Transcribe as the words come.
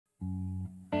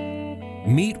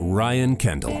Meet Ryan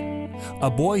Kendall,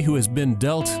 a boy who has been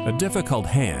dealt a difficult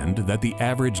hand that the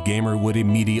average gamer would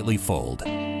immediately fold.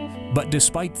 But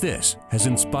despite this, has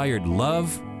inspired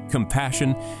love,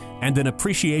 compassion, and an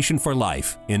appreciation for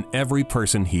life in every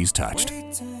person he's touched.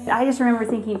 I just remember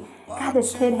thinking, God,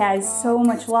 this kid has so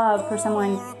much love for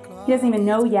someone he doesn't even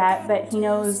know yet, but he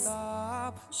knows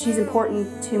she's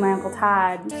important to my Uncle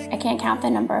Todd. I can't count the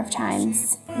number of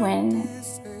times when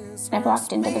I've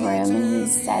walked into the room and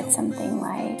he's said something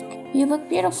like, "You look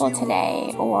beautiful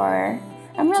today," or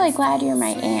 "I'm really glad you're my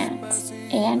aunt."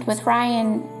 And with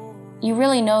Ryan, you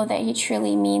really know that he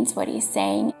truly means what he's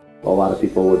saying. A lot of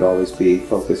people would always be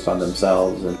focused on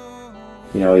themselves, and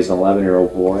he's an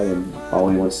 11-year-old boy, and all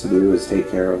he wants to do is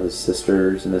take care of his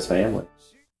sisters and his family.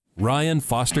 Ryan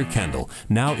Foster Kendall,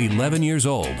 now 11 years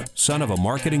old, son of a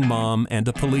marketing mom and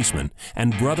a policeman,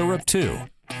 and brother of 2,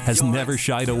 has never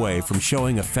shied away from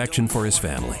showing affection for his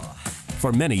family.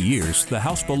 For many years, the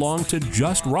house belonged to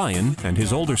just Ryan and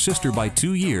his older sister by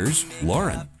 2 years,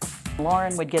 Lauren.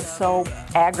 Lauren would get so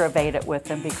aggravated with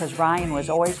him because Ryan was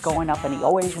always going up and he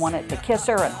always wanted to kiss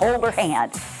her and hold her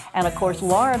hand. And of course,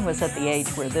 Lauren was at the age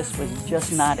where this was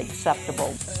just not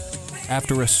acceptable.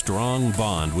 After a strong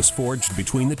bond was forged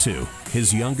between the two,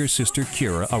 his younger sister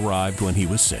Kira arrived when he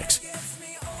was 6.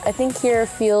 I think Kira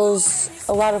feels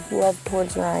a lot of love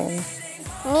towards Ryan.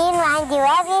 Me and Ryan do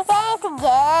everything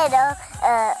together.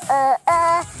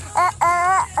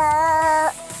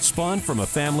 Spawned from a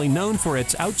family known for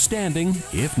its outstanding,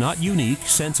 if not unique,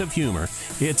 sense of humor,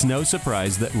 it's no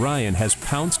surprise that Ryan has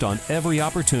pounced on every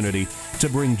opportunity to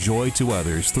bring joy to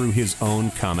others through his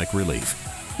own comic relief.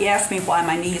 He asked me why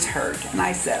my knees hurt, and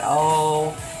I said,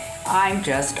 "Oh, I'm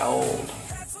just old."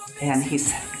 And he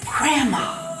said,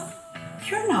 "Grandma,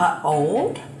 you're not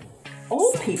old.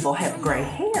 Old people have gray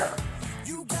hair.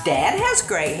 Dad has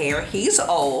gray hair, he's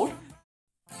old."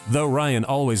 Though Ryan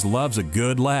always loves a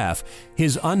good laugh,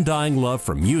 his undying love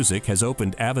for music has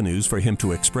opened avenues for him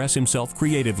to express himself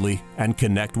creatively and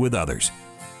connect with others.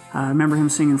 I remember him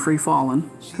singing "Free Fallin',"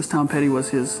 because Tom Petty was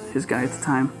his guy at the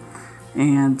time.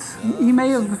 And he may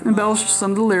have embellished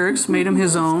some of the lyrics, made them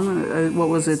his own. What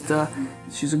was it?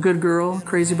 She's a good girl,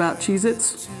 crazy about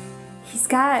Cheez-Its. He's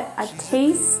got a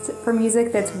taste for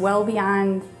music that's well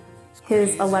beyond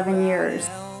his 11 years.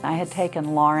 I had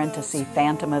taken Lauren to see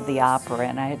Phantom of the Opera,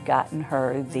 and I had gotten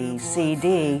her the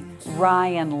CD.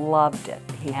 Ryan loved it.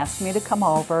 He asked me to come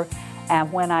over,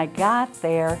 and when I got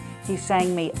there, he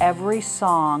sang me every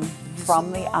song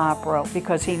from the opera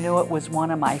because he knew it was one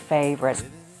of my favorites.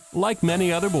 Like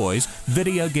many other boys,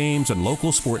 video games and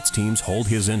local sports teams hold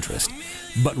his interest.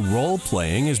 But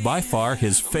role-playing is by far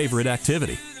his favorite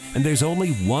activity, and there's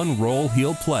only one role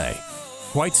he'll play.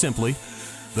 Quite simply,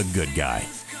 the good guy.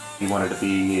 He wanted to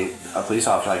be a police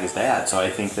officer like his dad, so I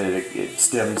think that it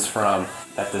stems from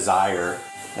that desire,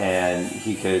 and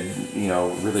he could,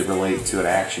 really relate to an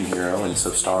action hero, and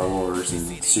so Star Wars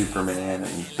and Superman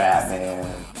and Batman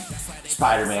and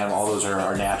Spider-Man, all those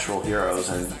are natural heroes,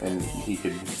 and he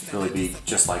could really be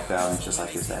just like them, just like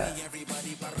his dad.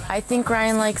 I think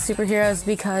Ryan likes superheroes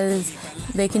because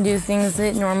they can do things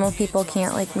that normal people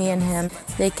can't, like me and him.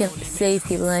 They can save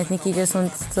people, and I think he just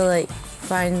wants to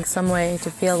find some way to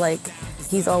feel like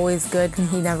he's always good and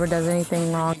he never does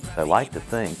anything wrong. I like to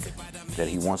think that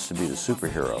he wants to be the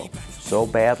superhero so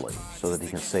badly so that he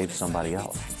can save somebody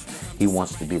else. He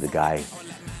wants to be the guy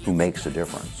who makes a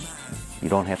difference. You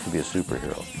don't have to be a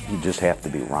superhero. You just have to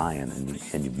be Ryan,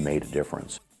 and you've made a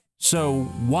difference. So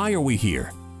why are we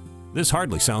here? This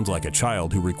hardly sounds like a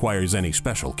child who requires any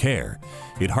special care.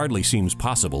 It hardly seems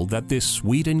possible that this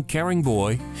sweet and caring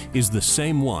boy is the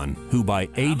same one who by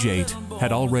age 8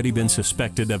 had already been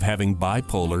suspected of having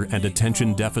bipolar and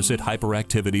attention deficit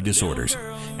hyperactivity disorders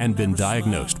and been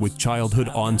diagnosed with childhood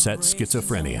onset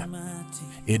schizophrenia.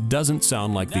 It doesn't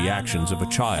sound like the actions of a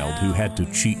child who had to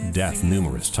cheat death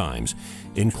numerous times,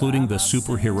 including the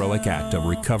superheroic act of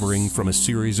recovering from a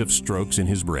series of strokes in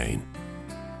his brain.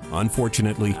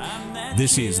 Unfortunately,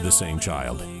 this is the same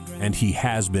child, and he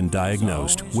has been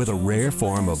diagnosed with a rare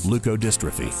form of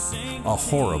leukodystrophy, a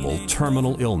horrible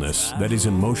terminal illness that is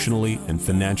emotionally and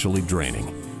financially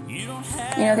draining.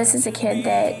 This is a kid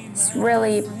that's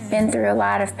really been through a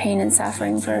lot of pain and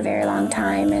suffering for a very long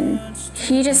time, and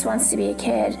he just wants to be a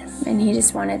kid, and he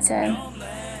just wanted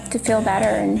to feel better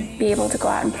and be able to go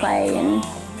out and play and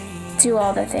do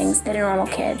all the things that a normal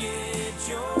kid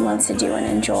wants to do and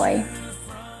enjoy.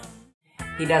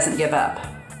 He doesn't give up,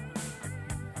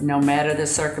 no matter the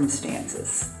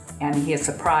circumstances, and he has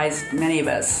surprised many of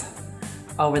us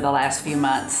over the last few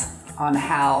months on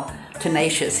how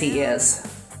tenacious he is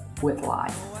with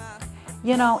life.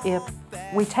 If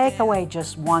we take away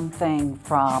just one thing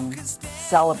from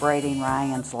celebrating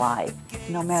Ryan's life.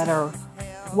 No matter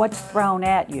what's thrown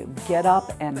at you, get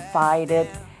up and fight it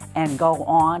and go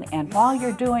on. And while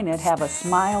you're doing it, have a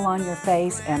smile on your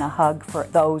face and a hug for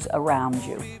those around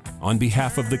you. On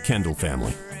behalf of the Kendall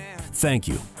family, thank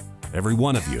you, every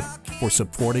one of you, for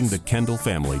supporting the Kendall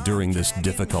family during this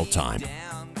difficult time.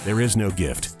 There is no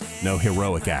gift, no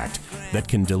heroic act that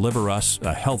can deliver us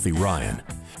a healthy Ryan.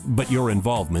 But your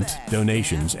involvement,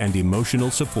 donations, and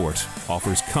emotional support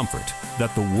offers comfort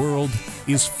that the world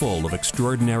is full of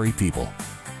extraordinary people.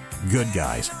 Good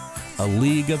guys, a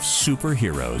league of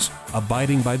superheroes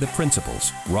abiding by the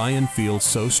principles Ryan feels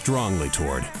so strongly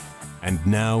toward, and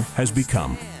now has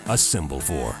become a symbol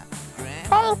for.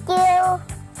 Thank you.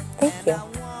 Thank you.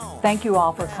 Thank you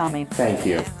all for coming. Thank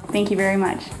you. Thank you very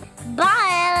much.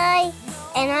 Bye.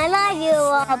 And I love you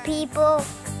all, people.